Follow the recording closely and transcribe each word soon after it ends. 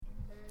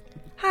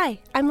Hi,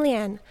 I'm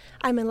Leanne.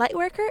 I'm a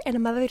lightworker and a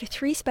mother to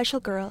 3 special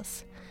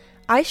girls.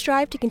 I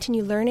strive to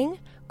continue learning,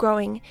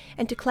 growing,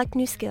 and to collect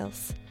new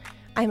skills.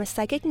 I am a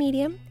psychic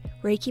medium,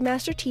 Reiki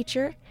master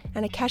teacher,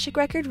 and Akashic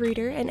record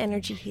reader and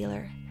energy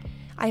healer.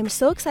 I am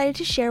so excited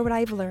to share what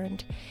I've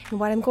learned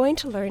and what I'm going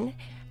to learn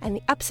and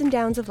the ups and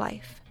downs of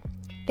life.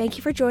 Thank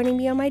you for joining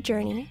me on my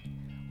journey.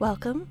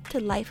 Welcome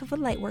to Life of a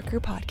Lightworker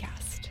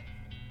podcast.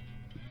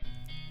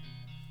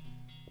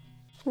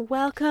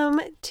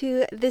 Welcome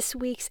to this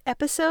week's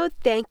episode.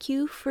 Thank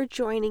you for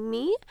joining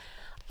me.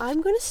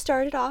 I'm going to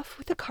start it off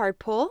with a card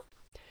pull.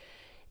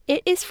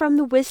 It is from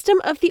the Wisdom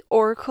of the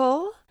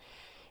Oracle,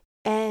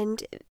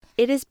 and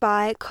it is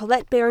by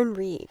Colette Baron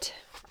Reed.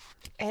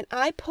 And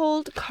I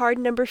pulled card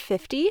number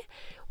 50.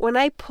 When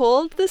I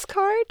pulled this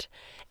card,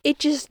 it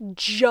just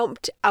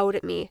jumped out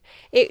at me.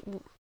 It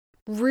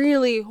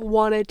really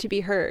wanted to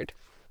be heard.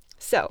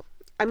 So,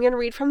 I'm going to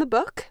read from the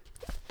book,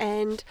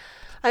 and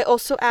I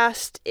also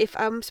asked if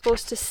I'm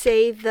supposed to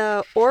say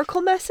the oracle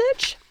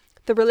message,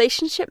 the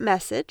relationship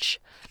message,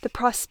 the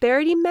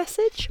prosperity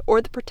message,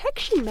 or the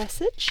protection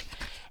message,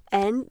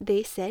 and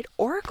they said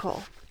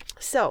oracle.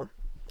 So,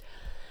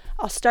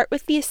 I'll start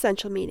with the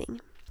essential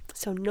meaning.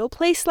 So, no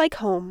place like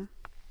home.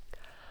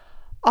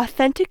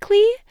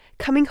 Authentically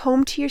coming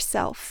home to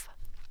yourself,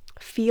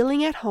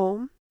 feeling at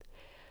home,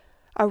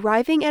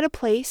 arriving at a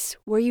place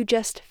where you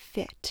just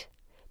fit,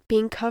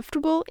 being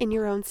comfortable in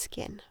your own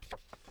skin.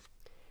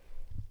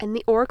 And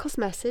the oracle's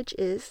message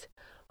is,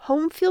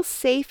 home feels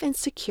safe and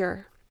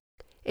secure.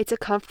 It's a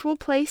comfortable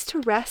place to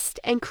rest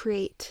and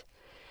create.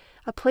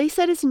 A place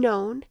that is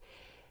known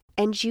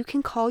and you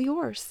can call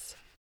yours.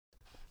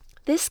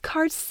 This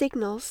card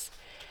signals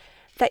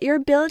that your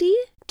ability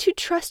to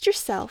trust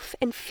yourself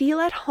and feel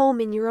at home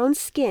in your own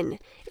skin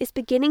is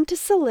beginning to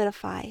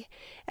solidify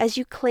as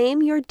you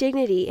claim your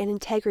dignity and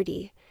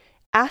integrity.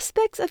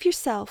 Aspects of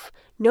yourself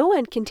no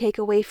one can take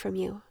away from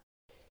you.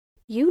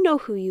 You know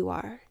who you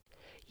are.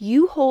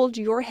 You hold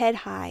your head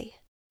high,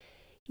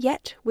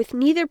 yet with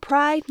neither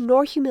pride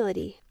nor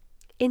humility.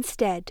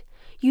 Instead,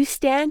 you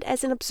stand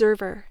as an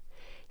observer,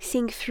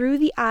 seeing through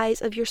the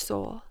eyes of your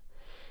soul.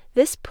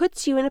 This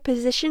puts you in a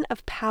position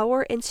of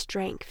power and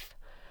strength.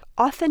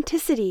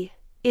 Authenticity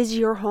is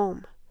your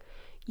home.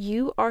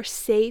 You are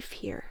safe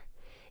here,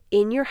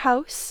 in your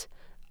house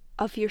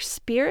of your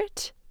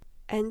spirit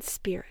and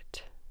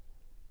spirit.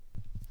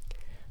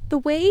 The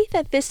way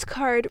that this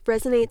card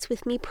resonates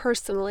with me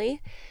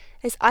personally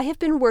is I have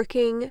been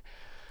working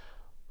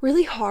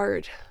really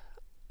hard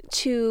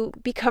to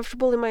be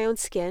comfortable in my own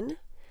skin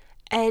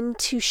and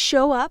to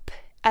show up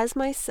as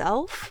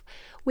myself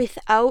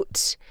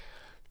without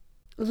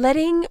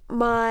letting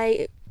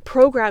my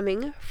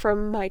programming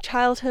from my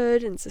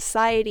childhood and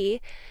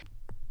society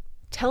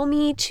tell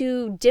me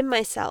to dim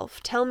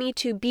myself, tell me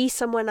to be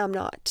someone I'm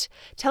not,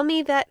 tell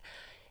me that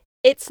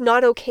it's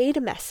not okay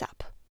to mess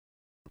up.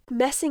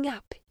 Messing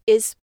up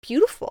is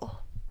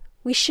beautiful.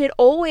 We should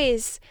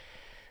always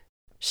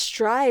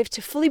strive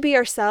to fully be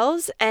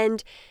ourselves,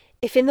 and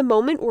if in the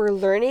moment we're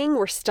learning,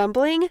 we're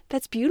stumbling,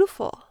 that's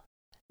beautiful.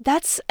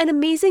 That's an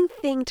amazing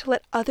thing to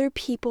let other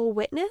people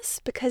witness,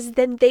 because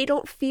then they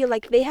don't feel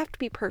like they have to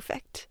be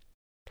perfect.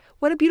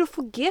 What a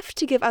beautiful gift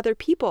to give other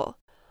people.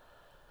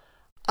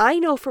 I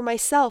know for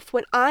myself,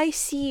 when I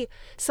see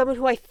someone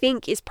who I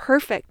think is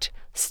perfect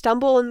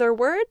stumble in their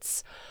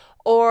words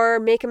or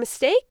make a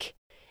mistake,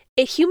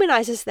 it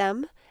humanizes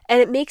them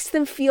and it makes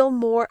them feel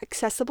more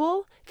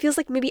accessible. It feels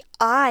like maybe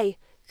I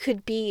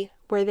could be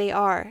where they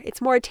are. It's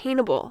more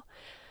attainable.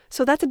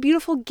 So that's a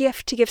beautiful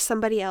gift to give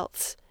somebody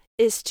else,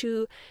 is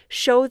to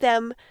show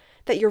them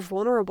that you're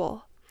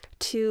vulnerable,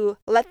 to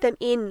let them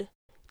in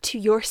to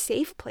your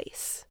safe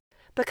place.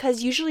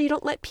 Because usually you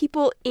don't let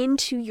people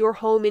into your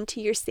home, into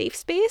your safe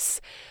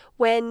space,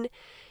 when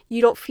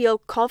you don't feel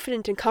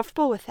confident and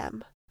comfortable with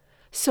them.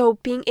 So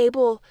being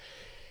able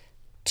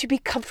to be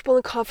comfortable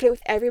and confident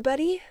with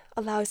everybody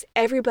allows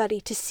everybody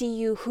to see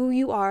you who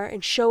you are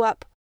and show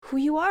up who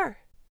you are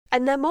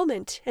in that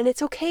moment. And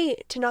it's okay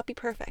to not be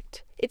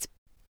perfect. It's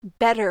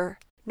better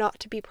not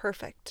to be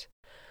perfect.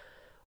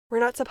 We're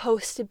not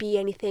supposed to be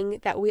anything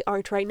that we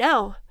aren't right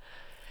now.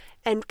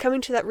 And coming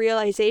to that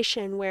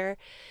realization where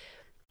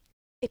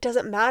it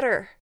doesn't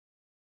matter.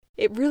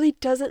 It really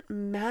doesn't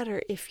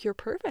matter if you're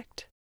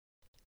perfect.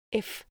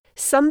 If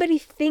somebody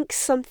thinks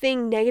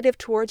something negative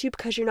towards you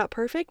because you're not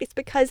perfect, it's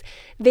because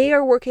they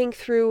are working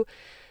through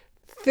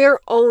their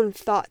own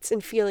thoughts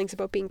and feelings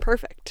about being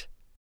perfect.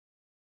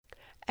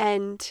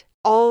 And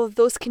all of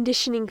those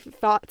conditioning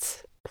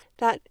thoughts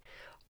that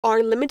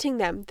are limiting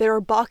them, that are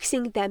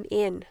boxing them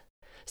in.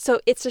 So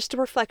it's just a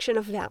reflection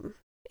of them.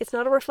 It's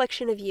not a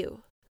reflection of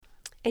you.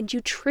 And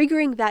you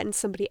triggering that in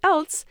somebody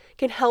else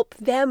can help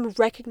them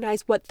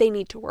recognize what they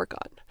need to work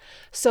on.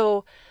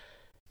 So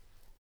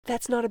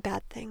that's not a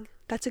bad thing.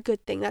 That's a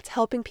good thing. That's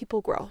helping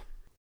people grow.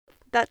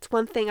 That's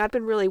one thing I've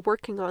been really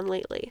working on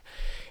lately,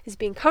 is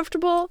being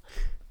comfortable,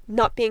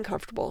 not being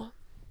comfortable.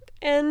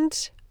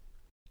 And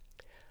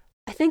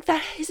I think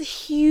that is a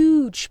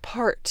huge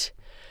part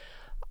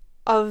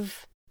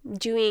of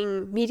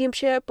doing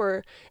mediumship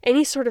or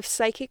any sort of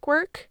psychic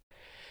work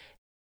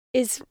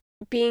is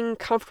being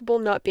comfortable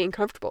not being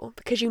comfortable,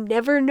 because you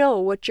never know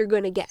what you're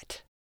going to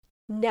get.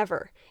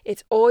 Never.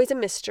 It's always a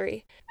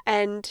mystery.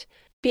 And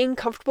being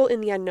comfortable in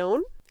the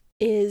unknown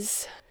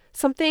is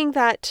something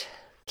that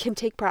can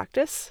take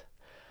practice.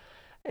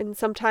 And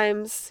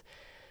sometimes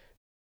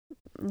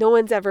no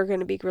one's ever going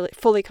to be really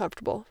fully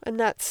comfortable. And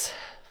that's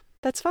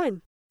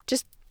fine.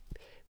 Just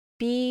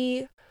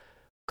be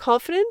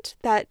confident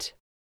that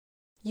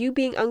you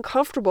being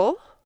uncomfortable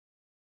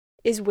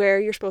is where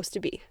you're supposed to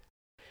be.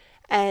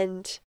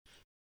 And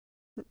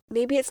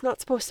maybe it's not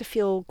supposed to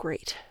feel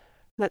great.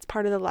 That's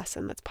part of the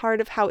lesson. That's part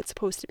of how it's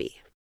supposed to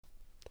be.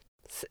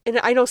 And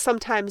I know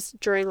sometimes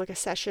during like a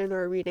session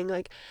or a reading,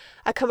 like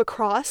I come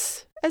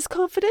across as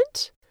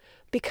confident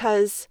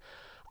because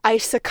I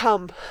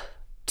succumb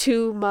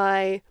to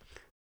my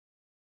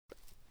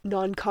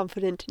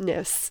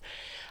non-confidentness.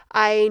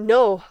 I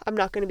know I'm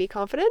not going to be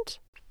confident.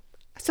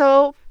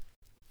 So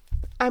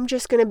I'm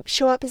just going to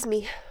show up as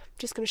me. I'm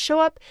just going to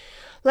show up,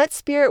 let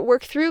spirit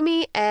work through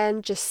me,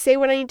 and just say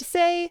what I need to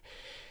say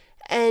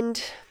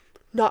and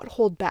not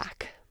hold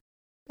back.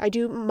 I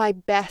do my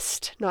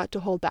best not to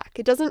hold back.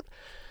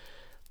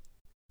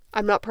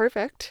 I'm not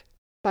perfect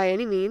by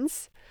any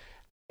means.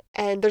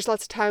 And there's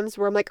lots of times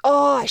where I'm like,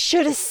 oh, I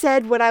should have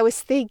said what I was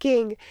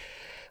thinking.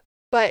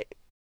 But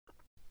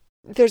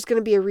there's going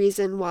to be a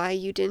reason why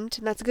you didn't.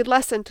 And that's a good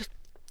lesson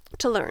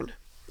to learn,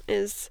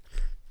 is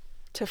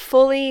to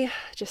fully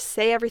just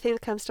say everything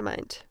that comes to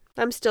mind.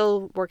 I'm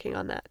still working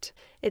on that.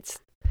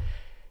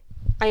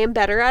 I am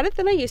better at it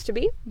than I used to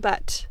be,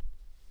 but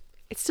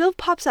it still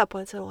pops up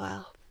once in a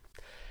while.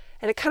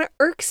 And it kind of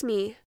irks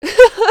me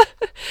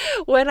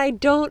when I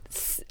don't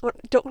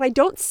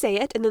say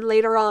it, and then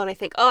later on I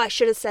think, oh, I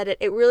should have said it.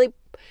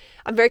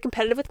 I'm very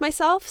competitive with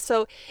myself,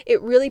 so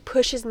it really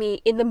pushes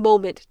me in the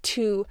moment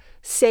to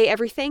say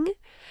everything,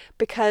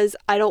 because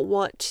I don't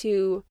want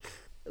to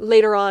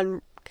later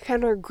on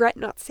kind of regret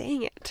not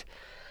saying it.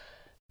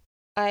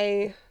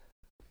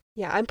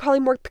 I'm probably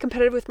more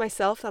competitive with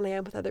myself than I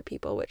am with other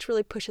people, which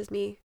really pushes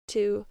me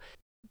to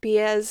be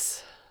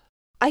as,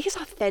 I guess,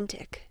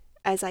 authentic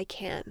as I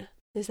can.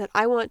 Is that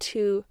I'm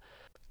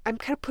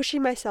kind of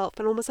pushing myself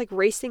and almost like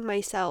racing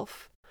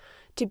myself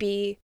to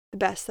be the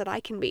best that I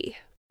can be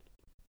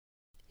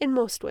in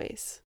most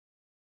ways.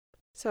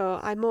 So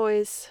I'm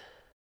always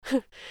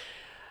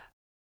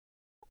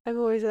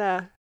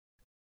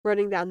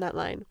running down that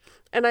line.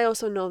 And I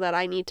also know that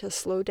I need to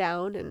slow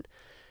down and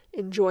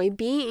enjoy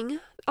being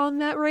on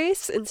that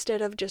race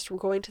instead of just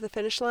going to the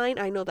finish line.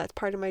 I know that's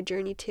part of my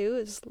journey too,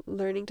 is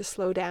learning to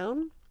slow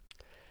down.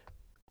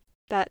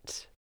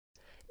 That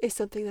is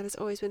something that has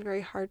always been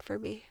very hard for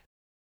me,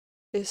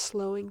 is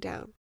slowing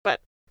down. But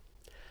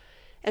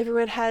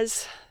everyone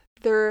has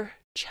their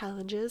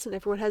challenges and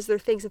everyone has their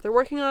things that they're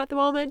working on at the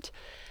moment.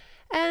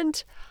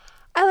 And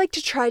I like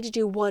to try to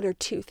do one or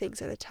two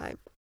things at a time.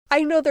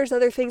 I know there's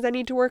other things I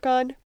need to work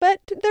on,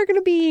 but they're going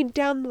to be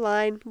down the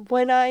line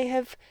when I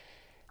have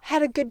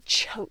had a good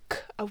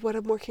chunk of what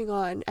I'm working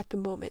on at the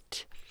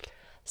moment.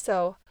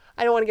 So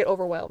I don't want to get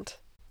overwhelmed.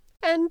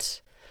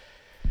 And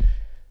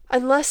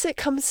unless it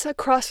comes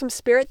across from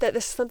spirit that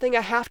this is something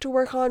I have to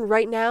work on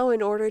right now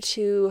in order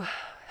to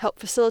help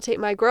facilitate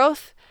my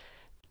growth,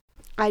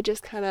 I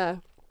just kind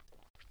of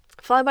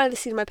fly by the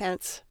seat of my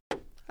pants.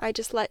 I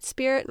just let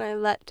spirit and I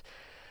let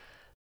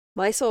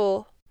my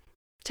soul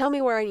tell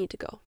me where I need to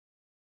go.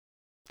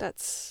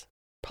 That's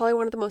probably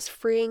one of the most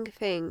freeing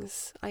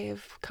things I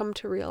have come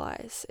to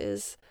realize,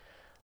 is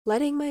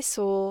letting my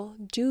soul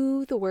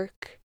do the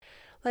work,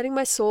 letting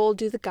my soul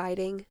do the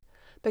guiding,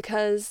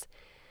 because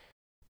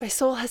my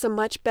soul has a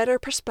much better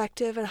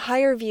perspective and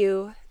higher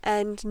view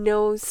and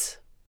knows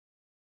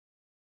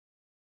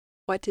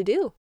what to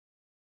do.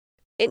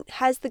 It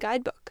has the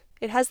guidebook.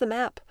 It has the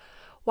map.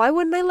 Why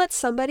wouldn't I let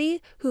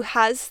somebody who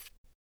has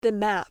the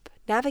map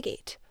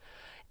navigate?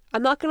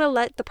 I'm not going to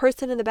let the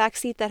person in the back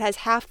seat that has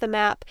half the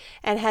map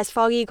and has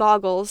foggy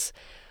goggles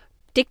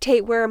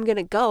dictate where I'm going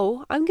to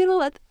go. I'm going to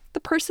let the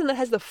person that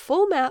has the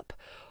full map,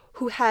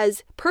 who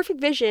has perfect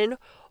vision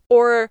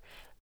or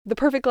the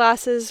perfect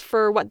glasses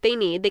for what they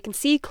need, they can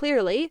see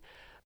clearly,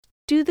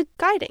 do the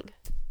guiding.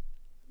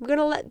 I'm going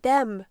to let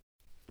them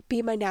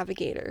be my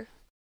navigator.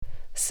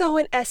 So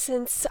in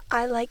essence,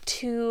 I like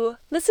to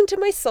listen to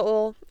my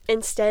soul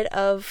instead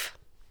of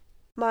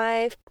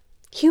my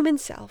human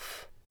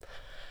self.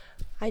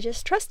 I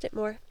just trust it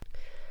more.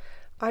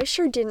 I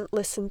sure didn't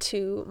listen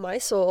to my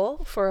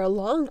soul for a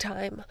long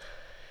time.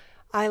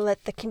 I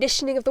let the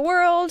conditioning of the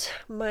world,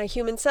 my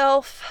human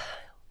self,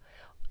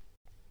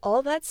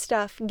 all that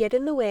stuff get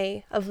in the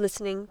way of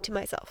listening to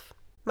myself,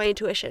 my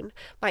intuition,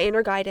 my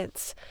inner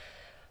guidance,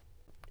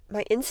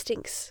 my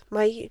instincts,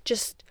 my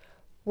just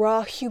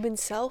raw human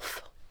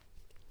self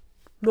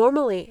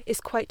normally is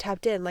quite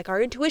tapped in. Like,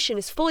 our intuition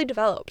is fully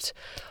developed.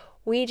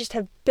 We just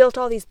have built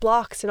all these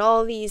blocks and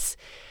all these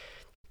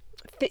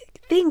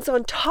things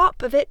on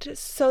top of it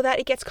so that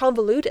it gets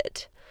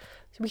convoluted.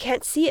 We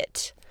can't see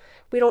it.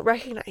 We don't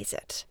recognize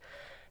it.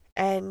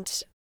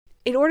 And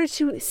in order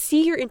to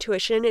see your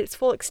intuition in its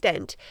full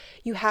extent,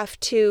 you have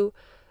to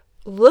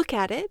look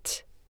at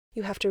it,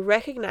 you have to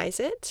recognize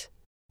it,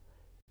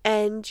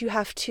 and you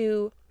have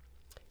to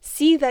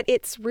see that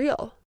it's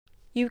real.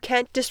 You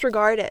can't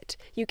disregard it.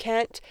 You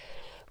can't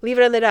leave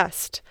it in the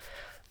dust.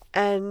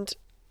 And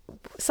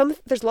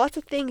there's lots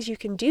of things you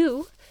can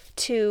do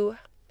to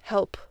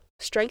help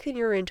strengthen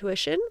your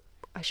intuition.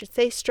 I should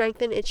say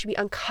strengthen, it should be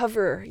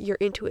uncover your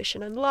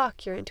intuition,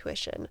 unlock your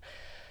intuition.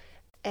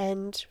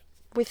 And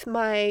with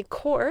my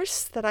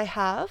course that I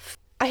have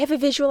a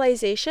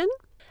visualization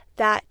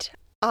that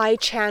I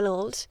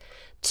channeled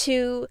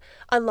to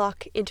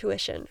unlock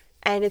intuition.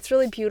 And it's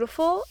really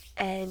beautiful,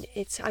 and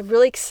I'm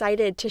really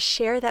excited to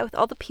share that with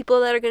all the people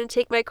that are going to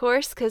take my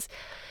course, because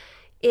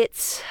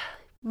it's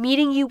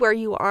meeting you where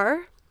you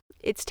are.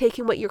 It's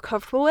taking what you're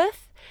comfortable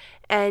with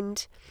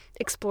and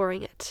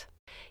exploring it.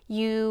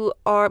 You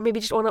are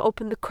maybe just want to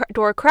open the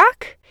door a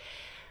crack.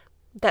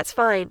 That's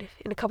fine.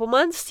 In a couple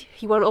months,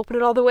 you want to open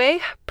it all the way?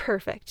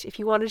 Perfect. If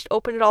you want to just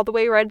open it all the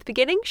way right at the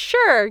beginning,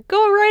 sure,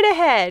 go right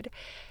ahead.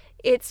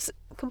 It's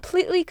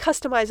completely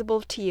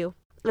customizable to you,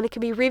 and it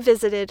can be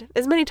revisited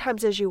as many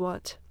times as you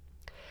want.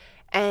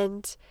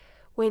 And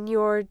when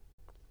you're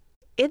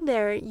in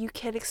there, you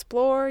can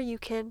explore, you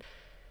can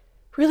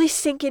really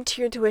sink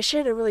into your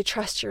intuition and really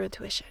trust your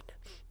intuition.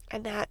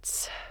 And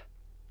that's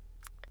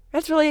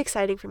really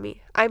exciting for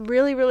me. I'm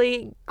really,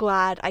 really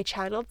glad I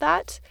channeled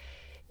that.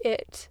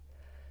 It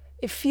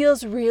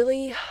feels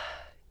really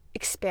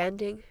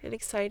expanding and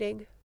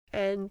exciting,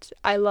 and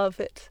I love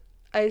it.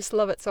 I just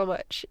love it so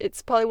much.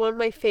 It's probably one of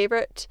my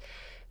favorite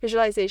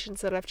visualizations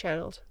that I've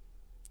channeled.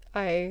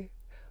 I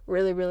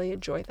really, really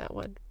enjoy that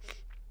one.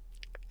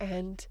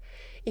 And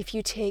if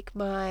you take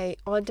my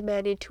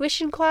on-demand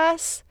intuition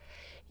class,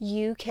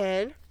 you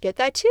can get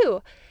that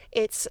too.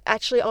 It's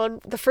actually on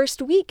the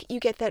first week you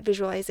get that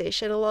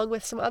visualization along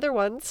with some other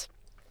ones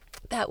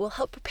that will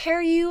help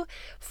prepare you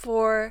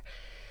for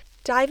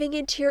diving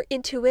into your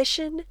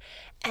intuition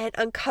and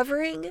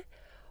uncovering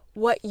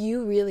what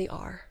you really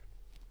are.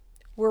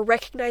 We're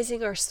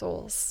recognizing our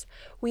souls.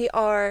 We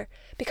are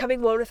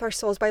becoming one with our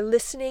souls by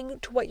listening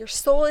to what your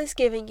soul is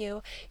giving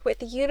you, what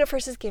the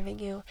universe is giving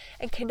you,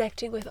 and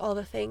connecting with all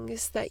the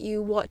things that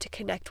you want to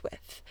connect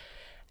with,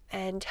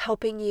 and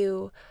helping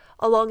you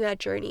along that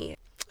journey.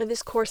 And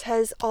this course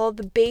has all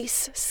the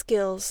base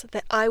skills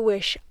that I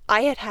wish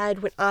I had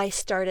had when I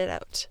started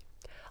out.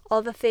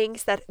 All the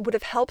things that would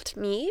have helped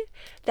me,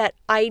 that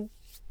I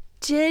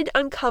did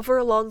uncover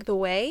along the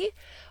way,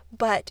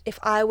 but if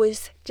I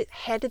was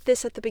handed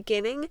this at the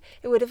beginning,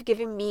 it would have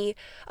given me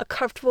a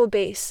comfortable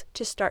base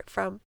to start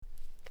from.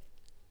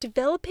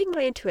 Developing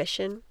my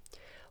intuition,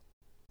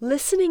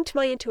 listening to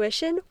my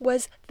intuition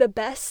was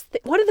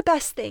one of the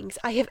best things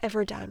I have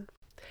ever done.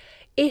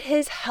 It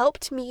has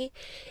helped me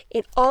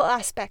in all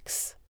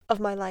aspects of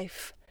my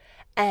life,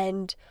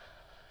 and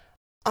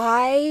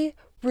I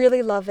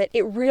really love it.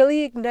 It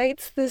really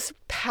ignites this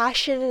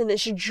passion and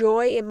this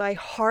joy in my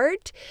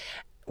heart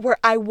where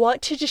I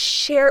want to just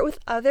share it with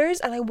others,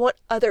 and I want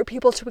other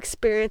people to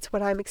experience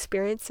what I'm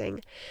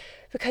experiencing,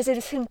 because it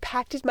has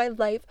impacted my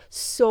life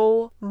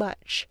so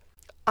much.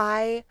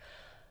 I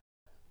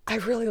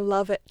really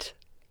love it.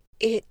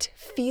 It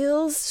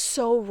feels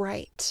so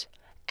right,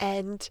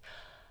 and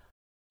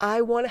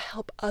I want to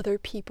help other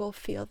people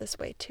feel this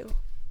way too.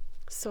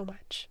 So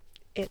much.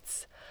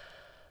 It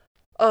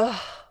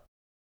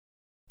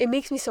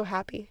makes me so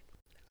happy.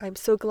 I'm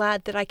so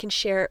glad that I can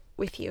share it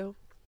with you.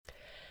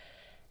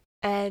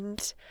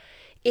 And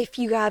if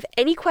you have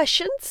any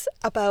questions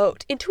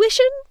about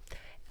intuition,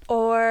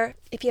 or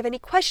if you have any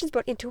questions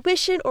about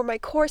intuition or my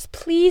course,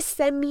 please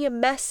send me a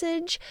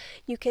message.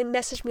 You can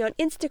message me on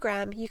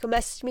Instagram. You can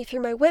message me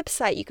through my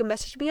website. You can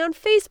message me on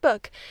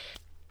Facebook.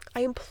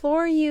 I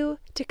implore you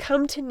to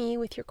come to me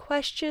with your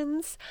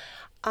questions.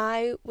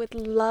 I would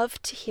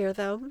love to hear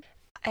them.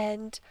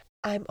 And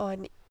I'm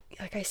on,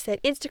 like I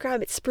said,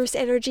 Instagram, it's Spruce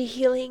Energy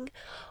Healing.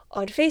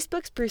 On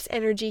Facebook, Spruce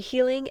Energy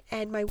Healing.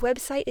 And my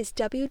website is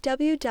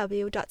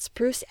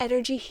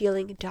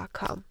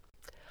www.spruceenergyhealing.com.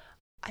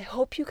 I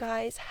hope you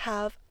guys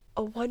have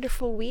a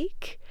wonderful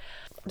week.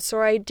 I'm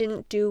sorry I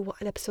didn't do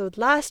an episode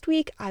last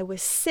week. I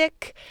was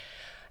sick.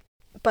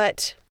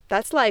 But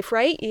that's life,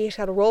 right? You just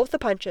gotta roll with the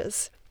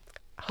punches.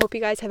 I hope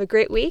you guys have a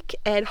great week.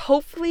 And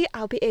hopefully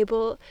I'll be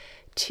able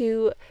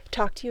to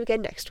talk to you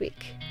again next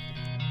week.